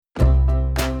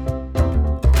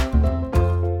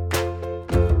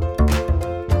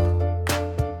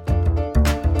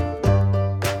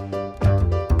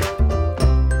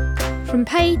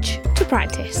page to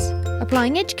practice,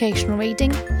 applying educational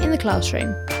reading in the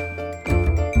classroom.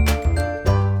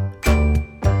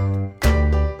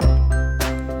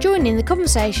 Join in the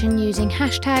conversation using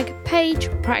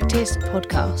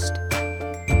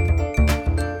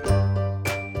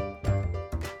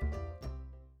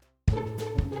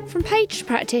 #PagePracticePodcast. From Page to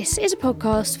Practice is a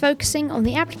podcast focusing on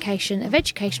the application of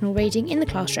educational reading in the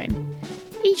classroom.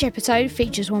 Each episode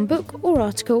features one book or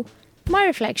article, my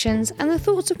reflections and the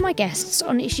thoughts of my guests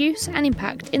on its use and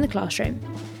impact in the classroom.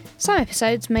 Some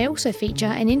episodes may also feature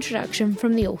an introduction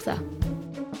from the author.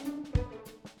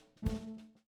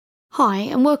 Hi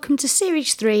and welcome to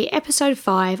Series 3, Episode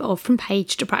 5 of From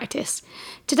Page to Practice.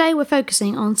 Today we're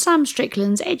focusing on Sam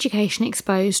Strickland's Education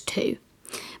Exposed 2.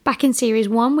 Back in Series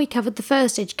 1 we covered the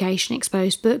first Education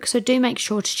Exposed book, so do make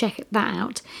sure to check that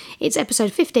out. It's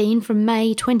episode 15 from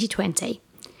May 2020.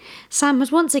 Sam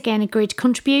has once again agreed to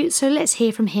contribute, so let's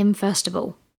hear from him first of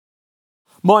all.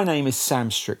 My name is Sam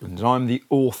Strickland and I'm the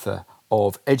author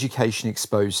of Education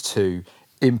Exposed 2,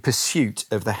 In Pursuit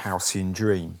of the Halcyon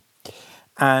Dream.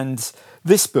 And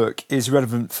this book is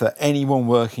relevant for anyone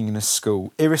working in a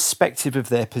school, irrespective of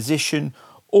their position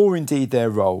or indeed their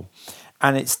role.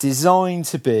 And it's designed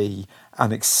to be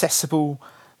an accessible,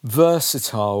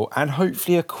 versatile and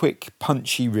hopefully a quick,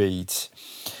 punchy read.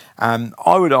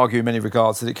 I would argue in many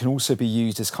regards that it can also be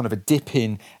used as kind of a dip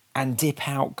in and dip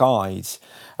out guide.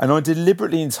 And I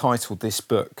deliberately entitled this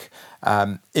book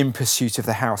In Pursuit of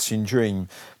the Halcyon Dream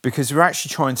because we're actually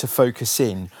trying to focus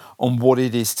in on what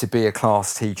it is to be a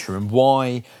class teacher and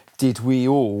why did we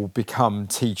all become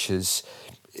teachers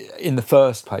in the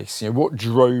first place. What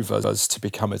drove us to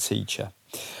become a teacher?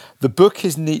 The book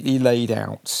is neatly laid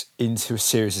out into a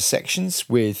series of sections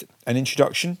with an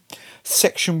introduction.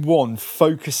 Section 1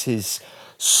 focuses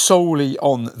solely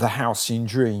on the Halcyon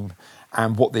Dream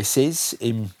and what this is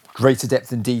in greater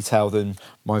depth and detail than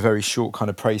my very short kind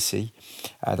of précis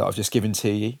that I've just given to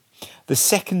you. The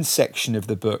second section of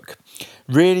the book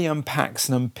really unpacks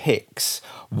and unpicks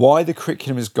why the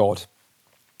curriculum is God.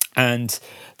 And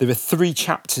there are 3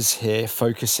 chapters here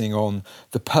focusing on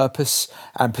the purpose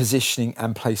and positioning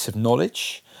and place of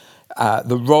knowledge,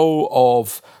 the role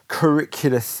of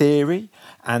curricular theory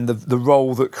and the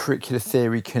role that curricular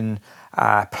theory can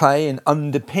play in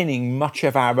underpinning much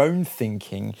of our own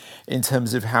thinking in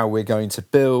terms of how we're going to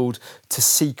build, to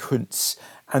sequence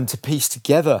and to piece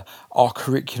together our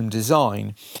curriculum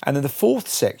design. And then the 4th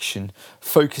section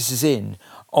focuses in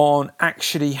on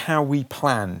actually how we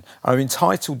plan. I've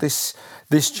entitled this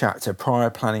chapter, Prior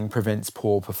Planning Prevents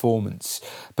Poor Performance,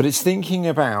 but it's thinking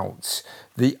about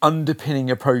the underpinning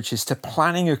approaches to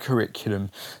planning a curriculum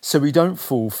so we don't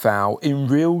fall foul in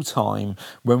real time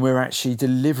when we're actually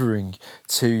delivering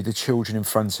to the children in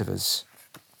front of us.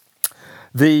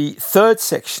 The 3rd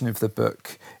section of the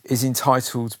book is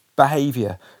entitled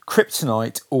Behaviour,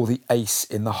 Kryptonite or the Ace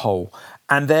in the Hole.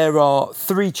 And there are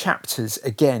 3 chapters,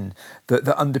 again, that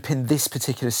underpin this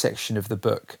particular section of the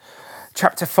book.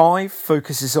 Chapter 5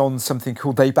 focuses on something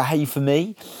called They Behave for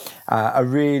Me, a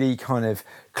really kind of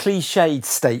cliched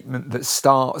statement that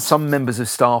some members of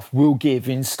staff will give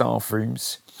in staff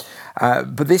rooms.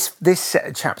 But this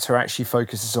chapter actually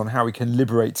focuses on how we can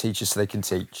liberate teachers so they can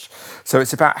teach. So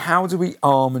it's about how do we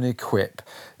arm and equip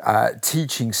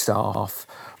teaching staff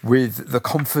with the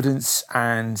confidence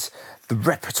and the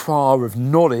repertoire of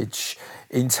knowledge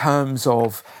in terms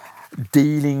of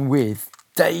dealing with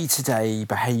day-to-day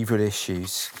behavioural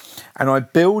issues. And I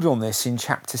build on this in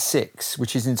chapter 6,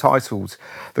 which is entitled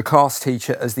The Class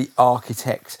Teacher as the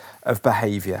Architect of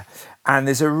Behaviour. And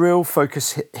there's a real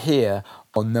focus here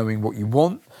on knowing what you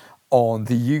want, on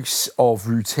the use of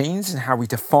routines and how we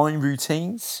define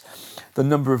routines, the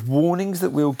number of warnings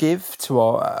that we'll give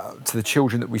to the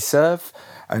children that we serve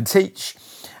and teach,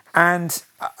 and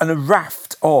a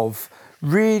raft of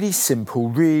really simple,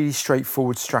 really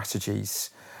straightforward strategies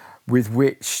with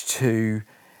which to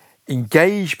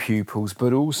engage pupils,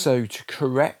 but also to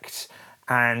correct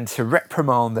and to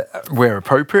reprimand where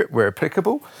appropriate, where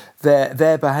applicable,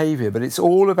 their behaviour. But it's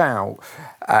all about,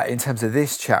 in terms of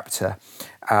this chapter,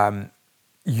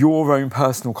 your own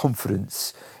personal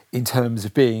confidence in terms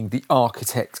of being the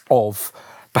architect of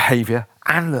behaviour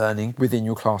and learning within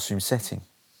your classroom setting.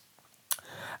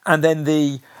 And then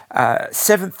the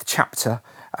 7th chapter,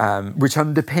 which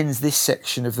underpins this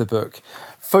section of the book,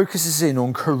 focuses in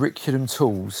on curriculum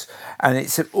tools. And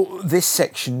this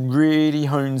section really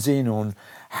hones in on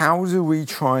how do we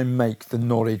try and make the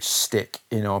knowledge stick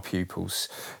in our pupils?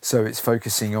 So it's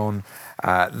focusing on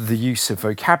the use of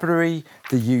vocabulary,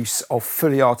 the use of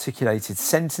fully articulated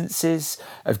sentences,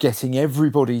 of getting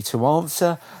everybody to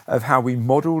answer, of how we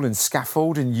model and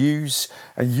scaffold and use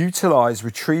and utilise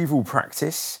retrieval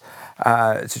practice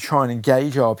to try and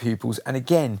engage our pupils, and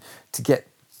again, to get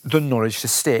the knowledge to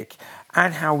stick,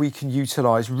 and how we can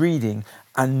utilise reading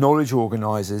and knowledge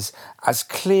organisers as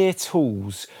clear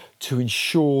tools to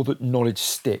ensure that knowledge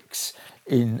sticks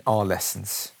in our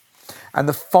lessons. And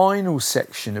the final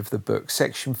section of the book,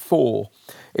 section 4,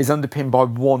 is underpinned by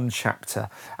one chapter,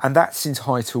 and that's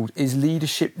entitled, Is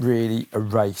Leadership Really a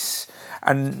Race?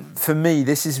 And for me,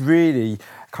 this is really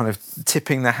kind of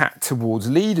tipping the hat towards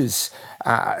leaders,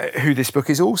 who this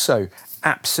book is also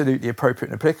absolutely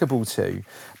appropriate and applicable to,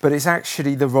 but it's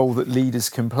actually the role that leaders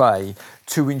can play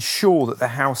to ensure that the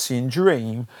Halcyon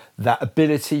dream, that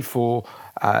ability for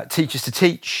teachers to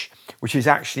teach, which is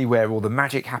actually where all the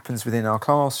magic happens within our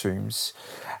classrooms,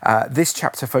 this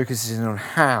chapter focuses on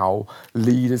how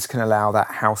leaders can allow that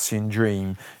Halcyon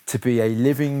dream to be a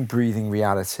living, breathing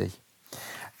reality.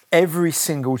 Every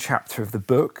single chapter of the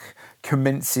book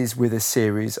commences with a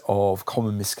series of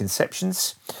common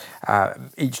misconceptions.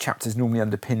 Each chapter is normally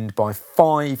underpinned by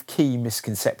 5 key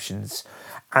misconceptions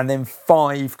and then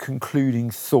 5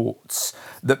 concluding thoughts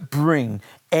that bring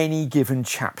any given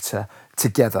chapter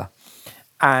together.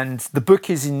 And the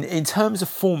book is, in terms of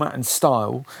format and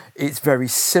style, it's very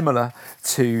similar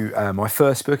to my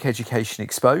first book, Education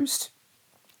Exposed.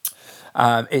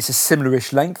 It's a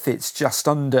similar-ish length. It's just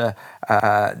under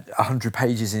 100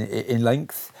 pages in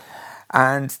length.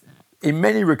 And in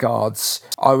many regards,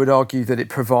 I would argue that it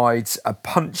provides a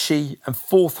punchy and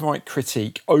forthright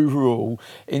critique overall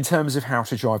in terms of how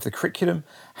to drive the curriculum,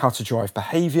 how to drive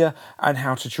behaviour, and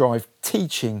how to drive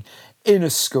teaching in a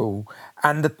school,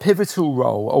 and the pivotal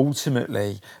role,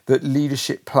 ultimately, that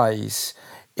leadership plays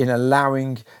in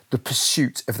allowing the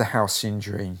pursuit of the Halcyon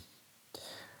dream.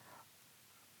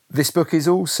 This book is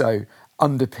also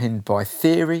underpinned by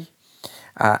theory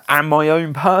and my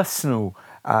own personal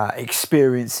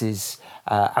experiences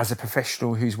as a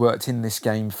professional who's worked in this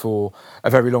game for a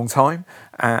very long time,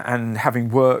 and having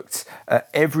worked at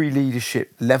every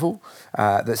leadership level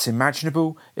that's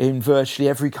imaginable in virtually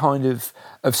every kind of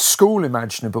school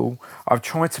imaginable, I've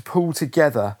tried to pull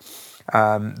together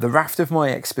the raft of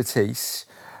my expertise,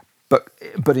 but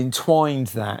entwined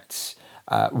that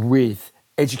with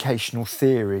educational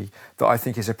theory that I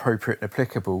think is appropriate and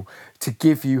applicable to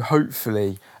give you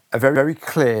hopefully a very, very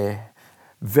clear,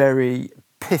 very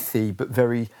pithy, but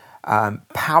very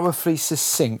powerfully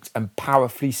succinct and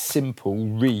powerfully simple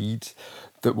read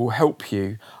that will help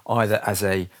you either as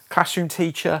a classroom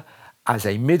teacher, as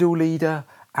a middle leader,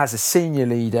 as a senior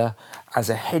leader, as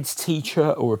a head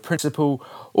teacher or a principal,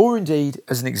 or indeed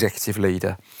as an executive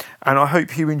leader. And I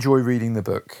hope you enjoy reading the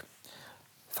book.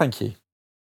 Thank you.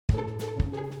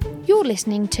 You're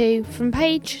listening to From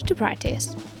Page to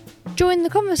Practice. Join the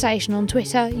conversation on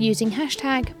Twitter using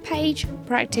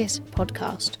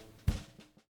 #PagePracticePodcast.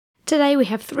 Today we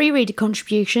have 3 reader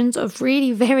contributions of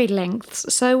really varied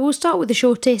lengths, so we'll start with the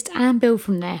shortest and build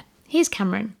from there. Here's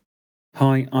Cameron.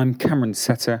 Hi, I'm Cameron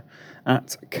Setter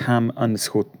at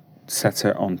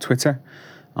Cam_Setter on Twitter.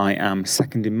 I am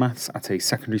second in maths at a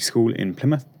secondary school in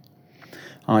Plymouth.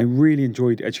 I really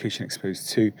enjoyed Education Exposed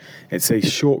 2. It's a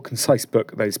short, concise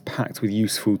book that is packed with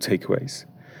useful takeaways.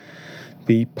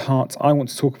 The part I want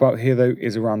to talk about here, though,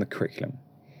 is around the curriculum.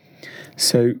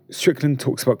 So Strickland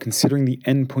talks about considering the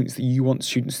endpoints that you want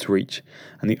students to reach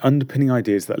and the underpinning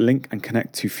ideas that link and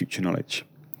connect to future knowledge.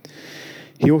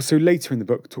 He also later in the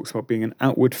book talks about being an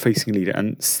outward-facing leader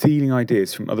and stealing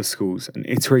ideas from other schools and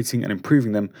iterating and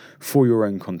improving them for your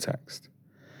own context.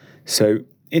 So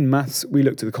in maths, we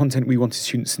looked at the content we wanted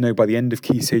students to know by the end of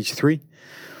Key Stage 3.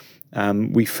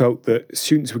 We felt that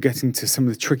students were getting to some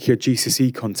of the trickier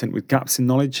GCSE content with gaps in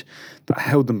knowledge that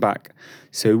held them back.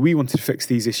 So we wanted to fix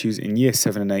these issues in Year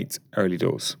 7 and 8 early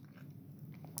doors.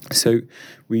 So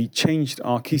we changed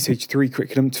our Key Stage 3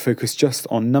 curriculum to focus just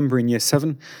on number in Year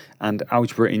 7 and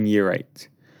algebra in Year 8.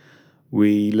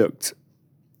 We looked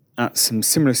at some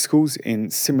similar schools in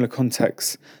similar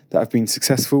contexts that have been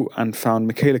successful and found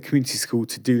Michaela Community School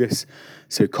to do this,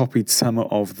 so copied some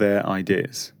of their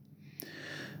ideas.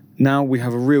 Now we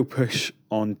have a real push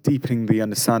on deepening the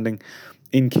understanding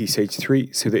in Key Stage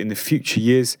 3 so that in the future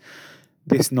years,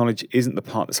 this knowledge isn't the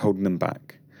part that's holding them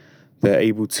back. They're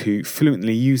able to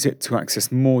fluently use it to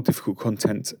access more difficult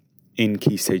content in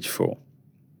Key Stage 4.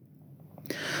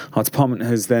 Our department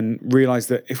has then realised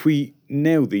that if we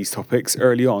nail these topics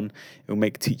early on, it will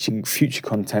make teaching future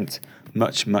content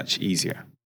much, much easier.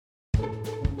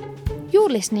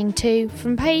 listening to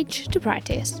From Page to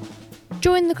Practice.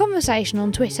 Join the conversation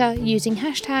on Twitter using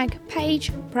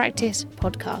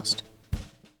 #PagePracticePodcast.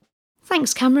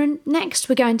 Thanks, Cameron. Next,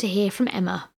 we're going to hear from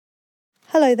Emma.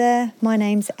 Hello there, my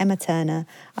name's Emma Turner.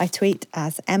 I tweet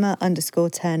as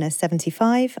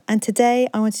Emma_Turner75, and today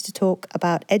I wanted to talk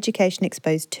about Education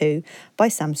Exposed 2 by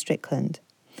Sam Strickland.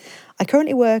 I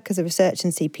currently work as a research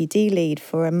and CPD lead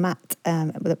for a MAT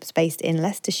that's based in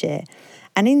Leicestershire,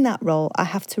 and in that role I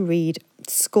have to read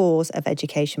scores of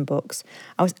education books.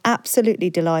 I was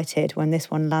absolutely delighted when this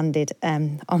one landed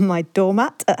on my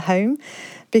doormat at home,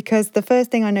 because the first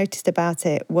thing I noticed about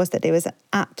it was that it was an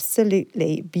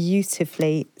absolutely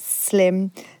beautifully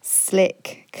slim,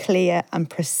 slick, clear and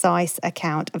precise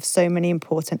account of so many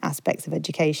important aspects of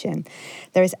education.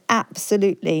 There is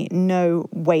absolutely no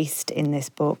waste in this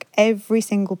book. Every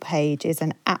single page is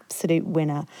an absolute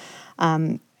winner.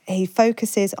 He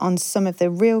focuses on some of the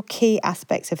real key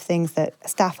aspects of things that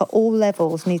staff at all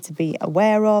levels need to be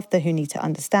aware of, who need to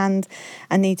understand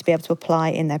and need to be able to apply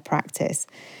in their practice.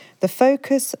 The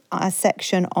focus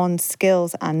section on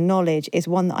skills and knowledge is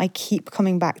one that I keep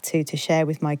coming back to share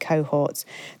with my cohorts.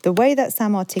 The way that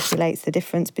Sam articulates the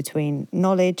difference between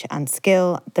knowledge and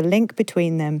skill, the link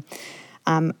between them,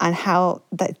 and how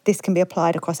that this can be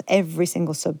applied across every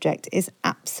single subject is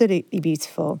absolutely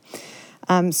beautiful.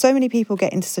 So many people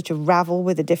get into such a ravel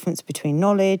with the difference between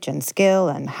knowledge and skill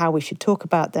and how we should talk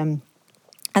about them.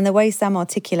 And the way Sam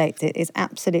articulates it is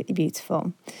absolutely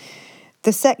beautiful.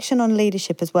 The section on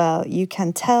leadership as well, you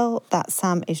can tell that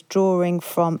Sam is drawing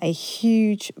from a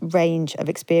huge range of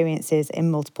experiences in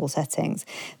multiple settings.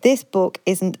 This book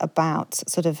isn't about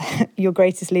sort of your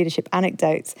greatest leadership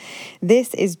anecdotes.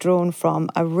 This is drawn from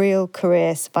a real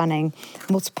career spanning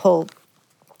multiple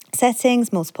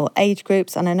settings, multiple age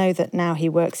groups, and I know that now he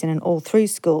works in an all-through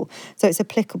school, so it's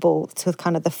applicable to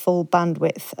kind of the full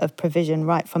bandwidth of provision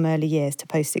right from early years to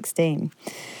post-16.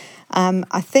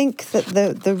 I think that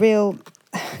the real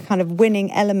kind of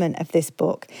winning element of this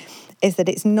book is that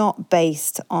it's not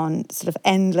based on sort of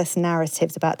endless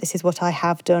narratives about this is what I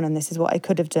have done and this is what I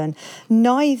could have done.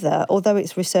 Neither, although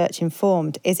it's research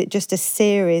informed, is it just a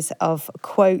series of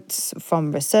quotes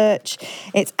from research.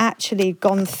 It's actually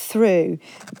gone through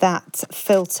that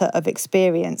filter of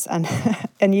experience and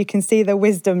you can see the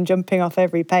wisdom jumping off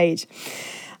every page.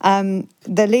 The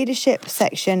leadership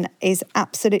section is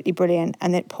absolutely brilliant,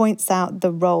 and it points out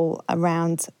the role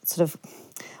around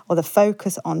or the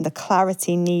focus on the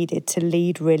clarity needed to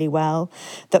lead really well,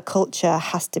 that culture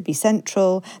has to be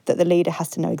central, that the leader has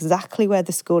to know exactly where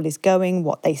the school is going,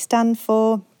 what they stand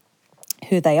for,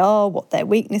 who they are, what their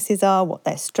weaknesses are, what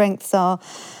their strengths are.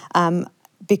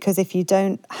 Because if you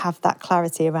don't have that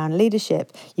clarity around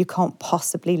leadership, you can't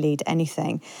possibly lead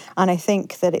anything. And I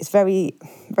think that it's very,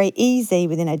 very easy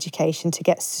within education to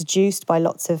get seduced by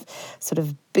lots of sort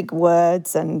of big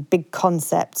words and big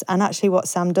concepts. And actually what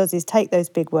Sam does is take those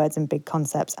big words and big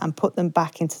concepts and put them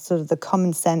back into sort of the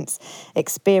common sense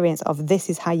experience of this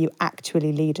is how you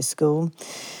actually lead a school.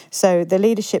 So the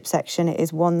leadership section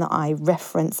is one that I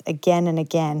reference again and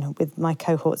again with my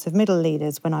cohorts of middle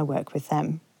leaders when I work with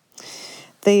them.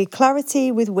 The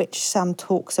clarity with which Sam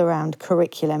talks around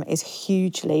curriculum is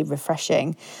hugely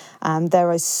refreshing.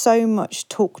 There is so much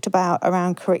talked about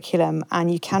around curriculum,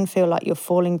 and you can feel like you're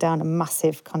falling down a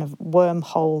massive kind of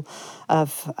wormhole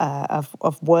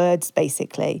of words,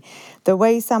 basically. The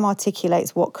way Sam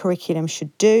articulates what curriculum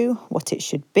should do, what it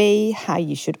should be, how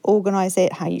you should organise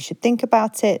it, how you should think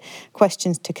about it,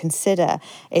 questions to consider,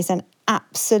 is an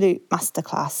absolute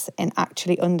masterclass in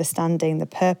actually understanding the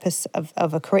purpose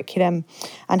of a curriculum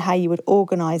and how you would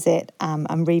organise it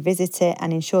and revisit it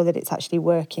and ensure that it's actually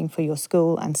working for your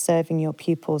school and serving your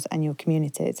pupils and your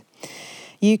communities.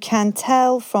 You can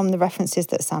tell from the references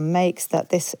that Sam makes that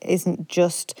this isn't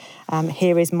just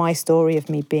here is my story of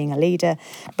me being a leader,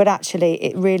 but actually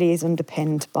it really is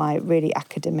underpinned by really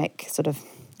academic sort of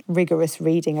rigorous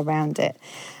reading around it.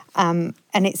 And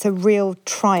it's a real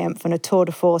triumph and a tour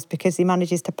de force because he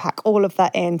manages to pack all of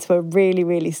that into a really,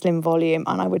 really slim volume.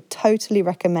 And I would totally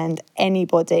recommend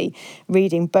anybody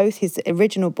reading both his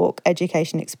original book,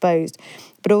 Education Exposed,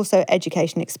 but also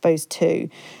Education Exposed 2,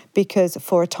 because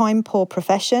for a time-poor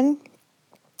profession,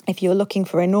 if you're looking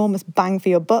for enormous bang for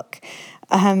your buck,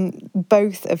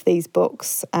 both of these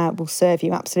books will serve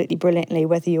you absolutely brilliantly,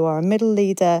 whether you are a middle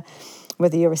leader,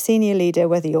 whether you're a senior leader,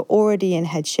 whether you're already in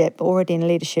headship, already in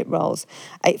leadership roles,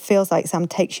 it feels like Sam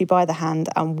takes you by the hand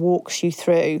and walks you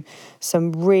through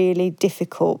some really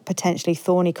difficult, potentially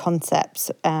thorny concepts,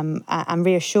 and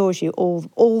reassures you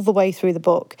all the way through the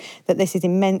book that this is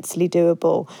immensely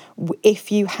doable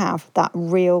if you have that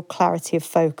real clarity of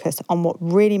focus on what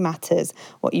really matters,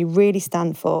 what you really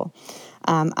stand for.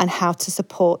 And how to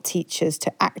support teachers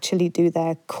to actually do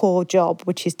their core job,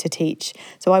 which is to teach.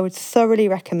 So I would thoroughly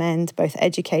recommend both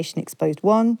Education Exposed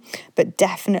 1, but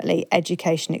definitely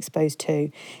Education Exposed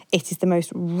 2. It is the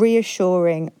most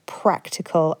reassuring,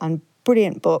 practical and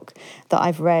brilliant book that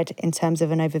I've read in terms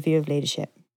of an overview of leadership.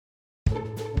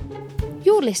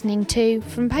 You're listening to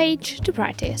From Page to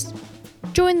Practice.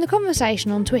 Join the conversation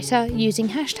on Twitter using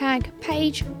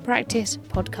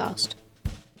 #PagePracticePodcast.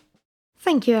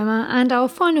 Thank you, Emma, and our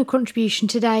final contribution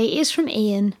today is from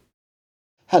Ian.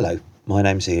 Hello, my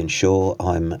name's Ian Shaw.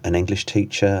 I'm an English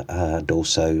teacher and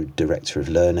also Director of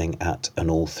Learning at an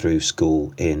all-through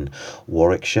school in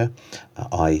Warwickshire.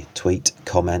 I tweet,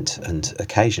 comment and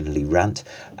occasionally rant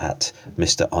at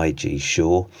Mr. I.G.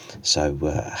 Shaw, so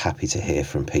happy to hear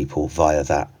from people via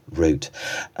that route.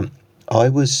 I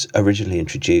was originally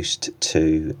introduced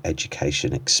to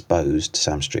Education Exposed,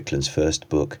 Sam Strickland's first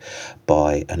book,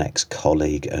 by an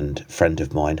ex-colleague and friend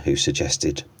of mine who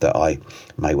suggested that I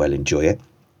may well enjoy it.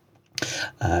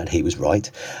 And he was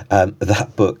right.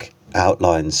 That book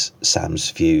outlines Sam's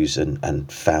views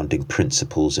and founding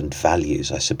principles and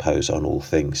values, I suppose, on all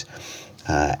things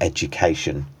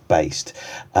education based.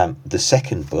 The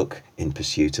second book, In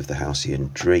Pursuit of the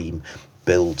Halcyon Dream,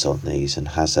 builds on these and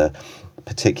has a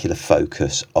particular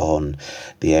focus on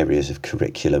the areas of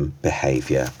curriculum,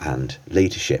 behaviour and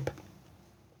leadership.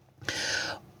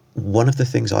 One of the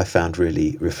things I found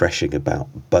really refreshing about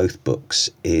both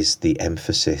books is the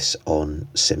emphasis on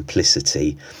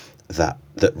simplicity that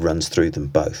runs through them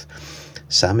both.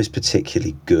 Sam is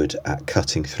particularly good at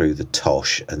cutting through the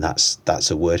tosh, and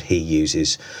that's a word he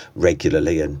uses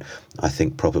regularly and I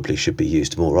think probably should be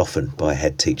used more often by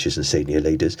head teachers and senior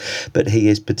leaders. But he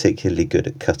is particularly good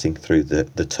at cutting through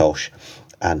the tosh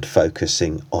and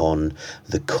focusing on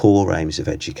the core aims of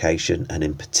education, and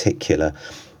in particular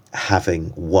having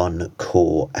one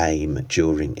core aim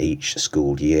during each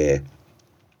school year,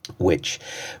 which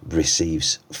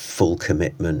receives full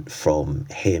commitment from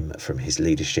him, from his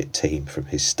leadership team, from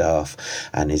his staff,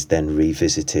 and is then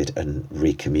revisited and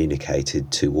recommunicated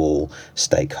to all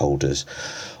stakeholders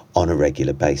on a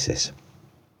regular basis.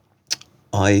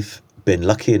 I've been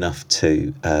lucky enough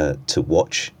to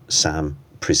watch Sam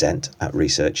present at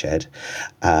Research Ed,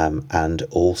 and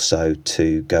also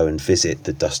to go and visit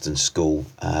the Duston School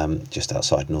just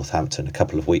outside Northampton a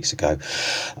couple of weeks ago,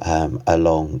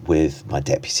 along with my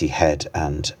deputy head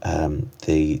and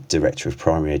the director of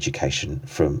primary education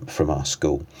from our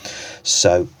school.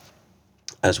 So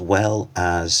as well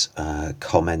as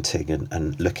commenting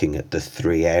and looking at the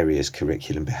three areas,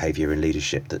 curriculum, behaviour and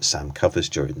leadership, that Sam covers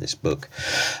during this book,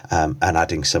 and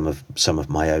adding some of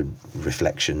my own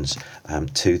reflections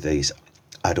to these,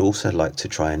 I'd also like to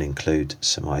try and include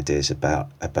some ideas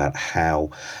about how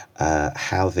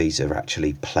these are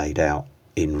actually played out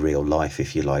in real life,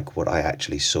 if you like, what I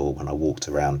actually saw when I walked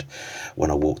around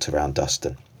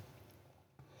Duston.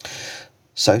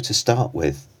 So to start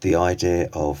with, the idea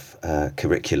of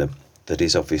curriculum, that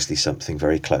is obviously something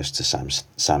very close to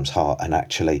Sam's heart, and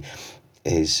actually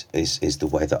is the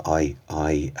way that I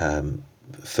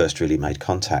first really made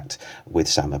contact with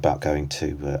Sam about going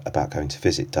to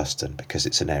visit Duston, because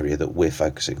it's an area that we're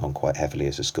focusing on quite heavily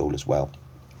as a school as well.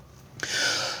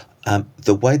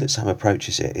 The way that Sam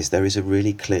approaches it is there is a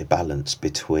really clear balance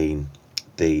between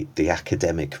the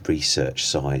academic research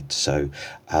side. So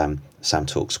Sam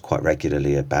talks quite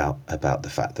regularly about the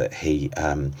fact that he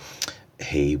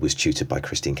was tutored by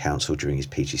Christine Council during his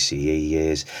PGCE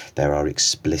years. There are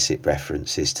explicit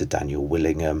references to Daniel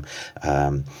Willingham.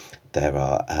 There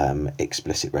are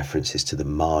explicit references to the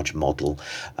Marge model.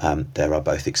 There are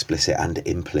both explicit and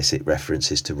implicit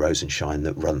references to Rosenshine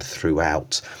that run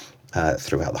throughout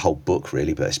the whole book,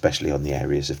 really, but especially on the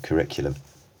areas of curriculum.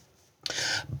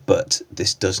 But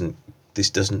this doesn't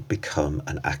become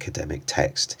an academic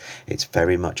text. It's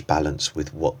very much balanced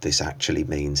with what this actually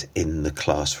means in the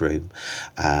classroom,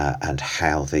 and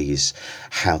how these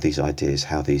ideas,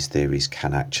 how these theories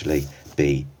can actually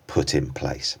be put in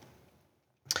place.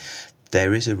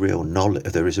 There is a real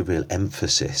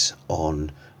emphasis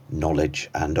on knowledge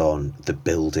and on the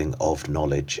building of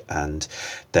knowledge, and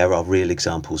there are real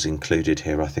examples included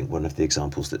here. I think one of the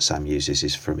examples that Sam uses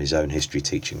is from his own history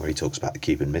teaching, where he talks about the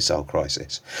Cuban Missile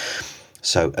Crisis.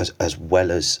 So as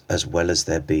well as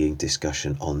there being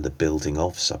discussion on the building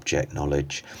of subject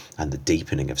knowledge and the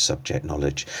deepening of subject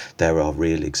knowledge, there are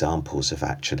real examples of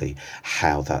actually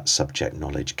how that subject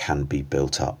knowledge can be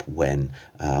built up when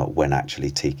actually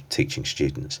teaching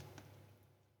students.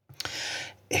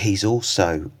 He's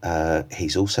also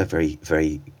very,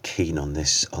 very keen on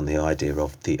the idea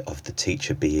of the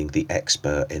teacher being the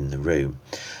expert in the room,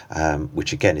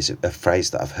 which again is a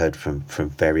phrase that I've heard from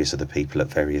various other people at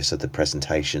various other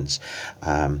presentations.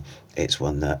 It's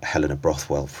one that Helena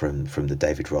Brothwell from the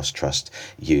David Ross Trust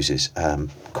uses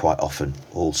quite often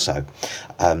also.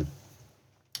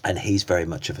 And he's very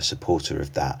much of a supporter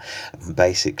of that,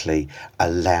 basically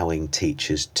allowing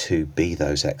teachers to be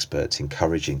those experts,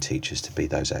 encouraging teachers to be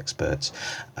those experts,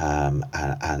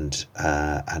 and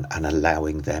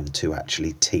allowing them to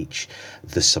actually teach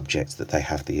the subjects that they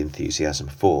have the enthusiasm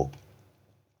for.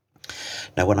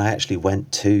 Now, when I actually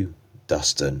went to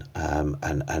Duston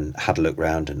and had a look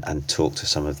round and talked to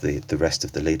some of the rest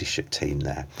of the leadership team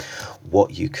there,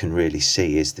 what you can really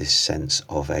see is this sense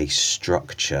of a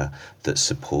structure that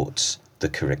supports the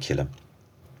curriculum.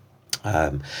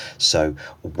 So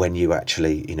when you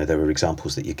actually, there are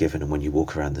examples that you're given, and when you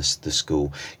walk around the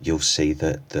school, you'll see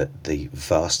that the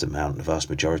vast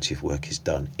majority of work is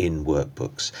done in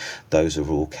workbooks. Those are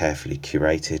all carefully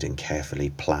curated and carefully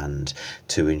planned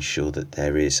to ensure that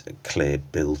there is a clear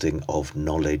building of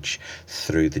knowledge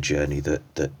through the journey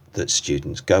that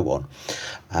students go on.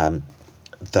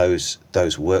 Those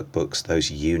workbooks,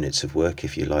 those units of work,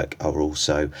 if you like, are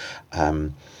also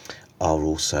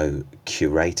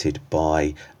curated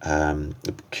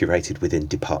within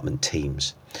department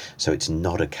teams. So it's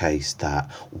not a case that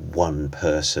one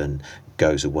person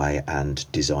goes away and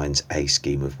designs a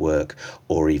scheme of work,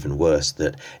 or even worse,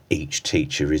 that each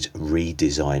teacher is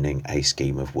redesigning a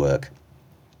scheme of work.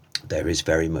 There is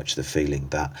very much the feeling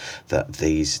that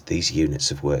these units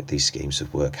of work, these schemes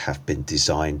of work, have been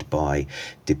designed by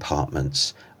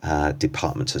departments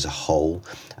as a whole,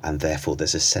 and therefore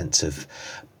there's a sense of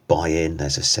buy-in,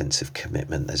 there's a sense of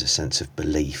commitment, there's a sense of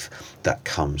belief that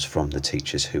comes from the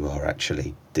teachers who are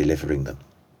actually delivering them.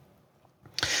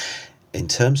 In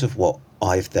terms of what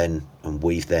we've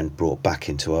then brought back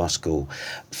into our school,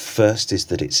 first is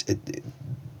that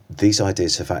these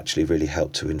ideas have actually really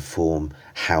helped to inform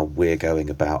how we're going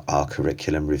about our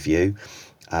curriculum review.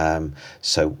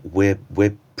 So we're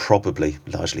probably,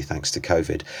 largely thanks to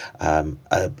COVID,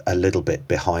 a little bit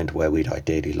behind where we'd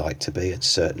ideally like to be, and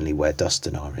certainly where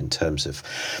Duston are in terms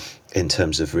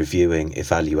of reviewing,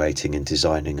 evaluating and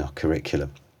designing our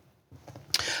curriculum.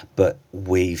 But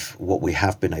what we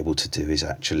have been able to do is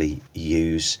actually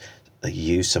use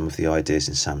some of the ideas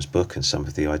in Sam's book and some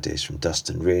of the ideas from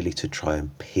Duston, really to try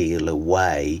and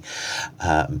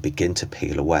begin to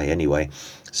peel away anyway,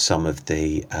 some of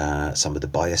the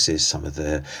biases, some of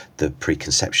the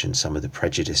preconceptions, some of the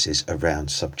prejudices around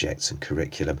subjects and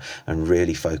curriculum, and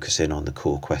really focus in on the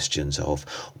core questions of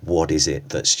what is it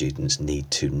that students need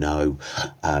to know,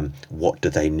 what do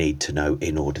they need to know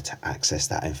in order to access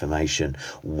that information,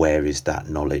 where is that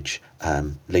knowledge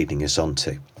leading us on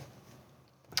to.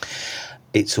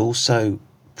 It's also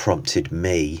prompted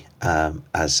me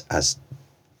as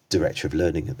Director of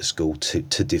Learning at the school to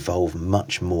devolve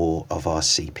much more of our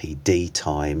CPD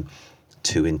time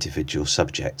to individual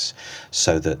subjects,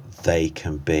 so that they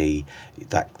can be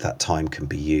that time can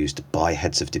be used by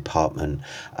heads of department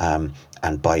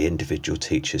and by individual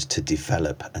teachers to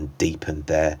develop and deepen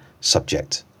their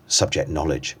subject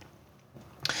knowledge.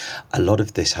 A lot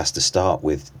of this has to start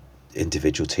with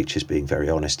individual teachers being very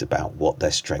honest about what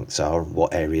their strengths are and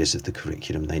what areas of the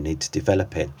curriculum they need to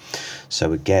develop in.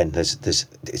 So again,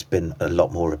 it's been a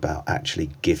lot more about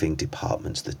actually giving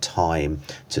departments the time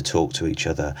to talk to each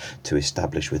other, to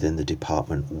establish within the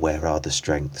department where are the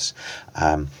strengths,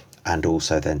 and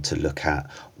also then to look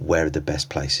at where are the best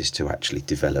places to actually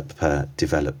develop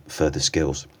further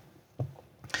skills.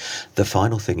 The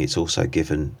final thing it's also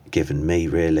given me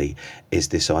really is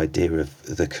this idea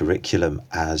of the curriculum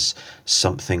as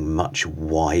something much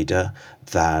wider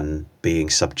than being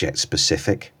subject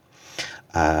specific.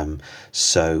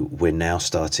 So we're now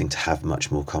starting to have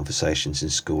much more conversations in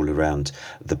school around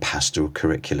the pastoral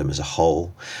curriculum as a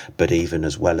whole, but even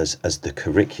as well as the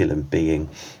curriculum being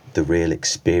the real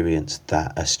experience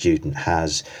that a student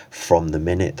has from the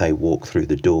minute they walk through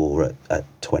the door at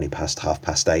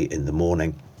 8:20 in the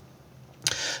morning.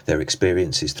 Their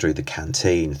experiences through the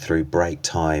canteen, through break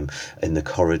time, in the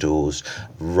corridors,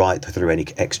 right through any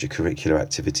extracurricular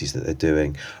activities that they're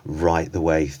doing, right the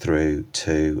way through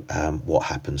to what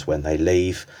happens when they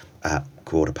leave at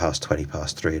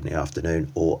 3:15 in the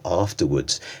afternoon, or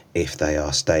afterwards if they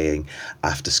are staying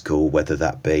after school, whether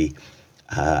that be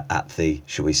at the,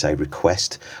 shall we say,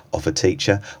 request of a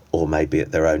teacher, or maybe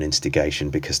at their own instigation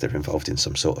because they're involved in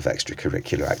some sort of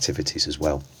extracurricular activities as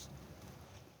well.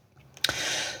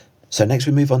 So next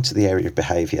we move on to the area of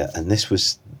behaviour, and this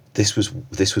was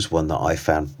one that I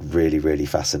found really, really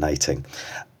fascinating.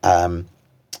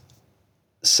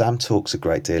 Sam talks a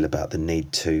great deal about the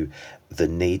need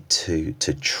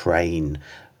to train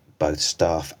both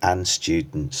staff and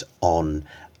students on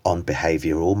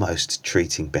behaviour, almost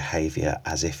treating behaviour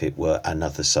as if it were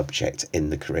another subject in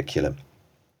the curriculum.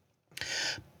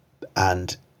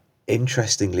 And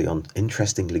interestingly,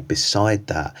 beside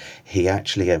that, he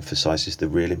actually emphasises the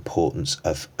real importance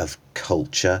of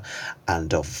culture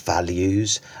and of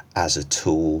values as a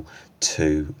tool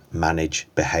to manage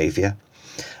behaviour.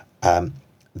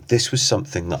 This was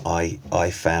something that I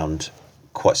found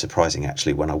quite surprising,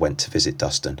 actually, when I went to visit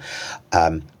Duston.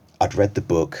 I'd read the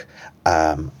book.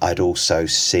 I'd also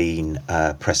seen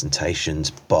presentations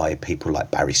by people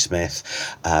like Barry Smith,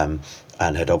 and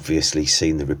had obviously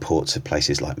seen the reports of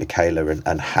places like Michaela,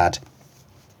 and had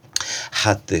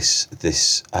this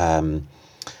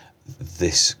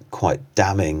quite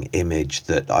damning image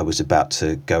that I was about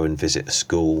to go and visit a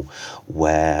school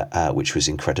which was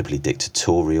incredibly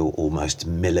dictatorial, almost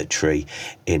military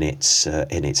in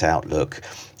its outlook,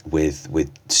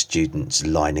 with students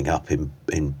lining up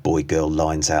in boy-girl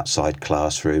lines outside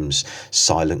classrooms,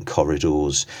 silent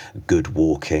corridors, good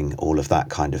walking, all of that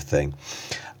kind of thing.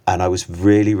 And I was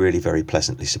really, really very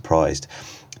pleasantly surprised.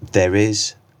 There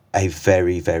is a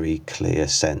very, very clear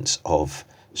sense of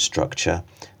structure.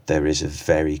 There is a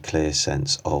very clear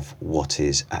sense of what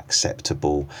is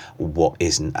acceptable, what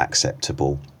isn't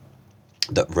acceptable,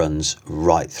 that runs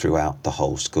right throughout the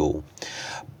whole school.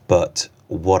 But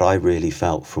what I really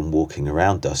felt from walking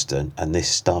around Duston, and this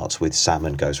starts with Sam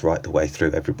and goes right the way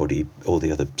through everybody, all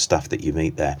the other stuff that you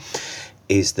meet there,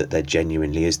 is that there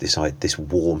genuinely is this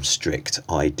warm, strict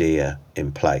idea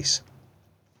in place.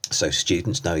 So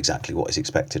students know exactly what is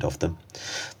expected of them.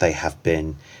 They have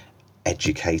been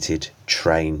educated,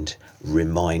 trained,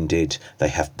 reminded, they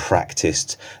have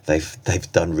practiced,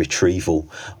 they've done retrieval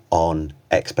on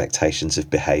expectations of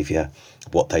behaviour,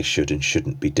 what they should and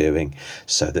shouldn't be doing,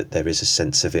 so that there is a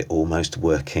sense of it almost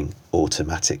working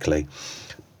automatically.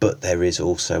 But there is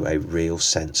also a real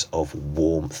sense of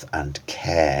warmth and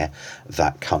care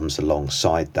that comes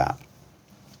alongside that.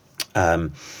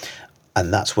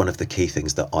 And that's one of the key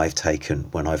things that I've taken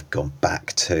when I've gone back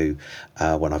to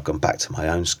my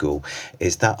own school,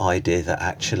 is that idea that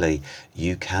actually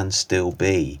you can still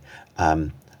be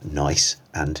nice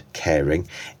and caring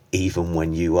even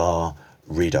when you are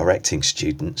redirecting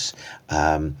students,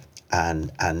 and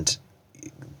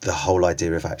the whole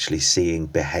idea of actually seeing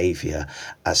behaviour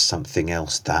as something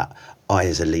else that I,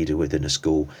 as a leader within a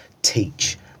school,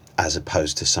 teach, as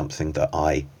opposed to something that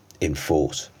I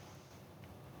enforce.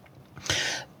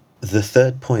 The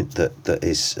third point that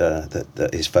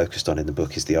is focused on in the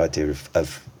book is the idea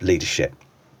of leadership,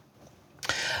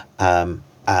 and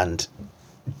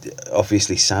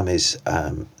obviously Sam has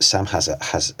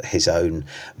his own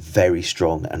very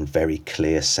strong and very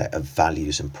clear set of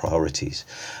values and priorities,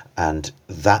 and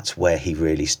that's where he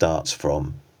really starts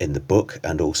from in the book,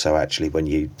 and also actually when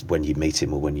you meet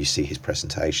him or when you see his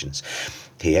presentations.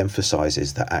 He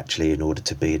emphasises that actually in order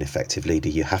to be an effective leader,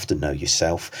 you have to know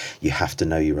yourself, you have to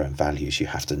know your own values, you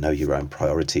have to know your own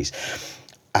priorities,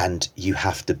 and you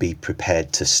have to be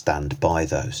prepared to stand by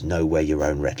those, know where your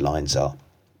own red lines are.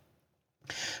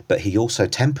 But he also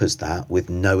tempers that with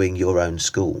knowing your own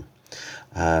school.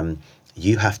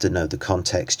 You have to know the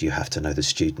context, you have to know the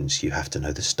students, you have to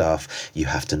know the staff, you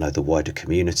have to know the wider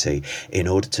community in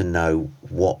order to know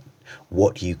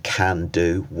what you can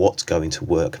do, what's going to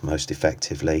work most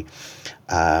effectively,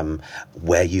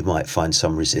 where you might find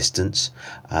some resistance.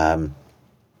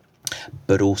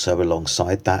 But also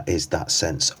alongside that is that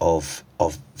sense of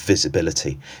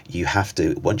visibility. You have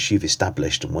to, once you've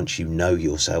established and once you know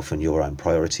yourself and your own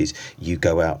priorities, you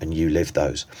go out and you live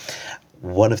those.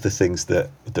 One of the things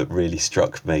that really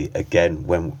struck me, again,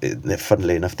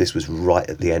 funnily enough, this was right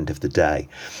at the end of the day,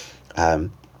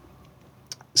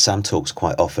 Sam talks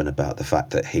quite often about the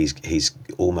fact that he's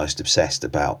almost obsessed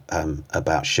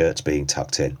about shirts being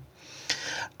tucked in.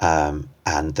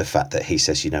 And the fact that he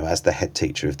says, as the head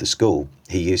teacher of the school,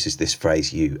 he uses this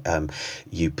phrase, you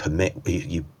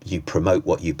promote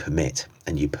what you permit,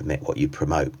 and you permit what you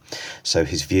promote. So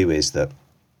his view is that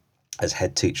as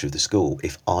head teacher of the school,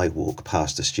 if I walk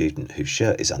past a student whose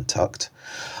shirt is untucked,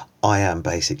 I am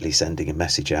basically sending a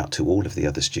message out to all of the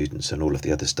other students and all of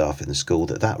the other staff in the school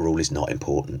that rule is not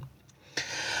important.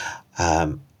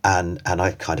 And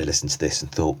I kind of listened to this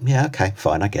and thought, yeah, okay,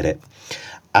 fine, I get it.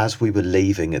 As we were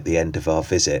leaving at the end of our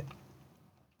visit,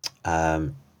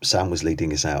 Sam was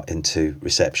leading us out into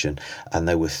reception, and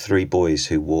there were 3 boys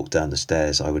who walked down the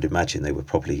stairs. I would imagine they were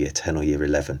probably year 10 or year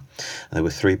 11. And there were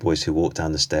 3 boys who walked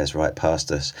down the stairs right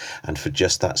past us. And for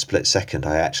just that split second,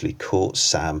 I actually caught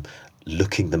Sam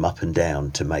looking them up and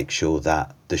down to make sure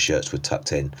that the shirts were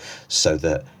tucked in, so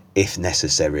that if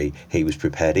necessary, he was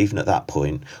prepared, even at that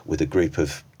point, with a group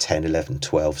of 10, 11,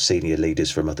 12 senior leaders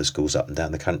from other schools up and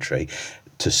down the country,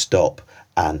 to stop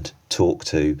and talk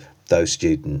to those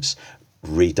students,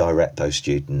 redirect those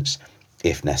students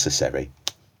if necessary.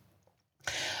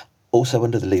 Also,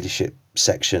 under the leadership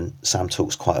section, Sam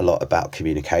talks quite a lot about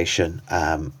communication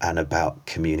and about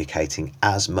communicating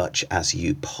as much as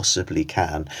you possibly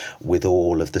can with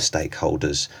all of the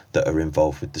stakeholders that are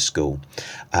involved with the school.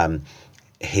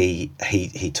 He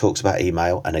talks about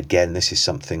email, and again, this is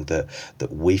something that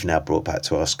we've now brought back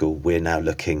to our school. We're now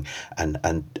looking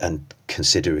and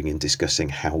considering and discussing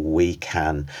how we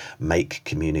can make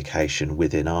communication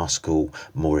within our school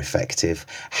more effective,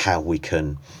 how we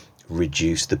can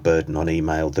reduce the burden on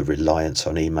email, the reliance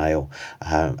on email,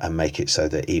 and make it so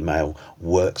that email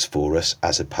works for us,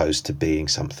 as opposed to being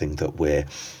something that we're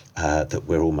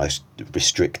almost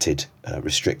restricted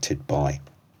by.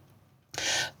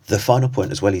 The final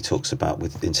point as well he talks about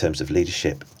in terms of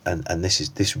leadership, and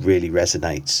this really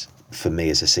resonates for me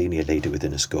as a senior leader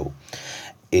within a school,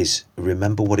 is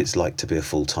remember what it's like to be a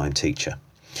full-time teacher.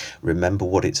 Remember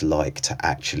what it's like to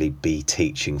actually be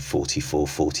teaching 44,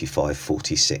 45,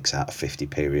 46 out of 50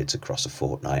 periods across a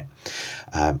fortnight.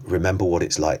 Remember what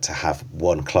it's like to have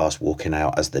one class walking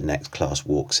out as the next class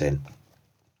walks in.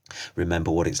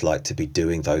 Remember what it's like to be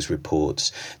doing those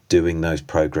reports, doing those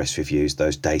progress reviews,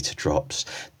 those data drops,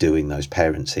 doing those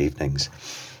parents' evenings.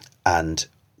 And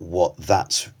what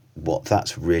that's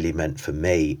really meant for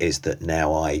me is that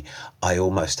now I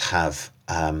almost have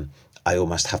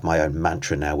my own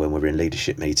mantra now when we're in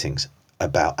leadership meetings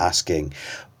about asking,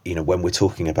 when we're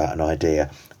talking about an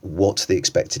idea, what's the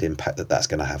expected impact that's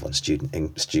going to have on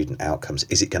student outcomes?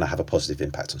 Is it going to have a positive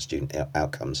impact on student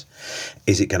outcomes?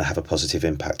 Is it going to have a positive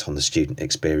impact on the student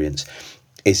experience?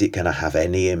 Is it going to have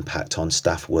any impact on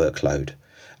staff workload?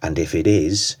 And if it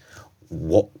is,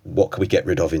 what can we get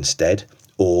rid of instead?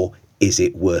 Or is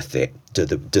it worth it?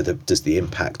 Does the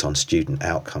impact on student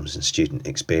outcomes and student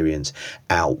experience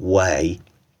outweigh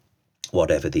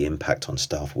whatever the impact on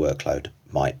staff workload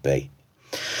might be?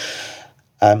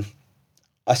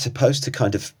 I suppose to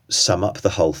kind of sum up the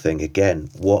whole thing again,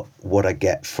 what I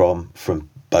get from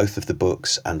both of the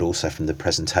books and also from the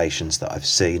presentations that I've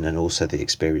seen and also the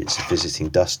experience of visiting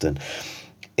Duston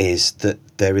is that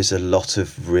there is a lot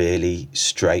of really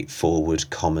straightforward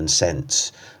common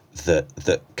sense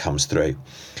that comes through.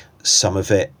 Some of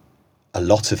it, a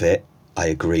lot of it, I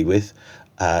agree with.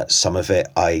 Some of it,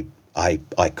 I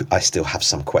still have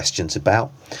some questions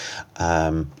about.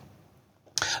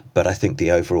 But I think the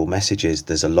overall message is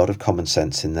there's a lot of common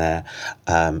sense in there.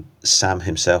 Sam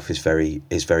himself is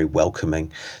very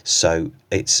welcoming, so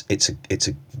it's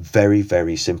a very,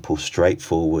 very simple,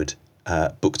 straightforward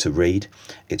book to read.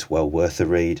 It's well worth a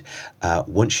read.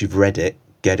 Once you've read it,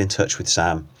 get in touch with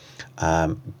Sam.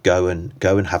 Go and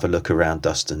have a look around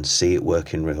Duston, see it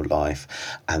work in real life,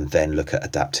 and then look at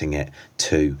adapting it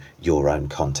to your own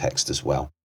context as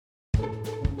well.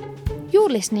 You're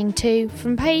listening to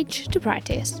From Page to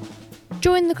Practice.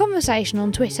 Join the conversation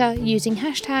on Twitter using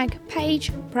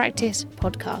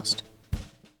 #PagePracticePodcast.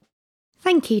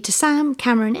 Thank you to Sam,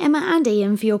 Cameron, Emma and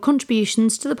Ian for your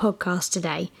contributions to the podcast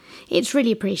today. It's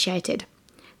really appreciated.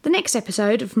 The next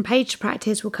episode of From Page to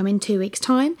Practice will come in 2 weeks'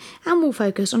 time and will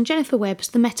focus on Jennifer Webb's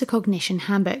The Metacognition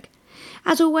Handbook.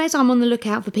 As always, I'm on the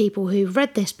lookout for people who've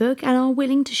read this book and are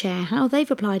willing to share how they've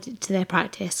applied it to their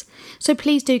practice, so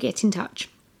please do get in touch.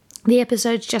 The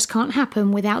episodes just can't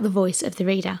happen without the voice of the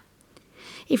reader.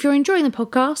 If you're enjoying the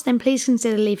podcast, then please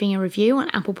consider leaving a review on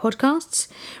Apple Podcasts.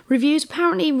 Reviews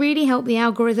apparently really help the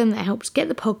algorithm that helps get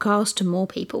the podcast to more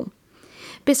people.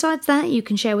 Besides that, you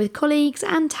can share with colleagues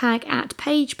and tag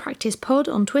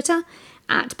 @PagePracticePod on Twitter,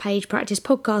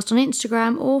 @PagePracticePodcast on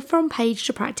Instagram, or From Page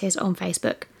to Practice on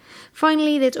Facebook.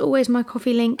 Finally, there's always my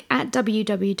coffee link at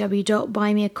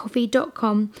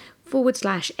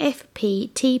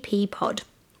www.buymeacoffee.com/FPTPpod.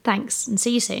 Thanks, and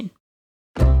see you soon.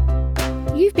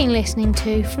 You've been listening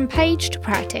to From Page to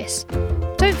Practice.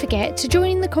 Don't forget to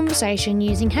join in the conversation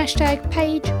using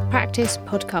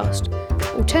 #PagePracticePodcast.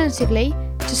 Alternatively,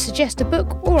 to suggest a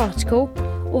book or article,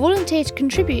 or volunteer to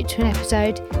contribute to an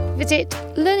episode, visit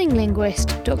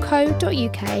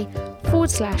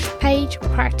learninglingwist.co.uk/page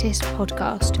practice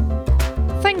podcast.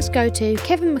 Thanks go to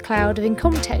Kevin MacLeod of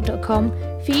Incompetech.com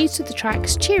for use of the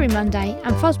tracks Cheery Monday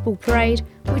and Fuzzball Parade,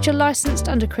 which are licensed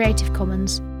under Creative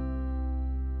Commons.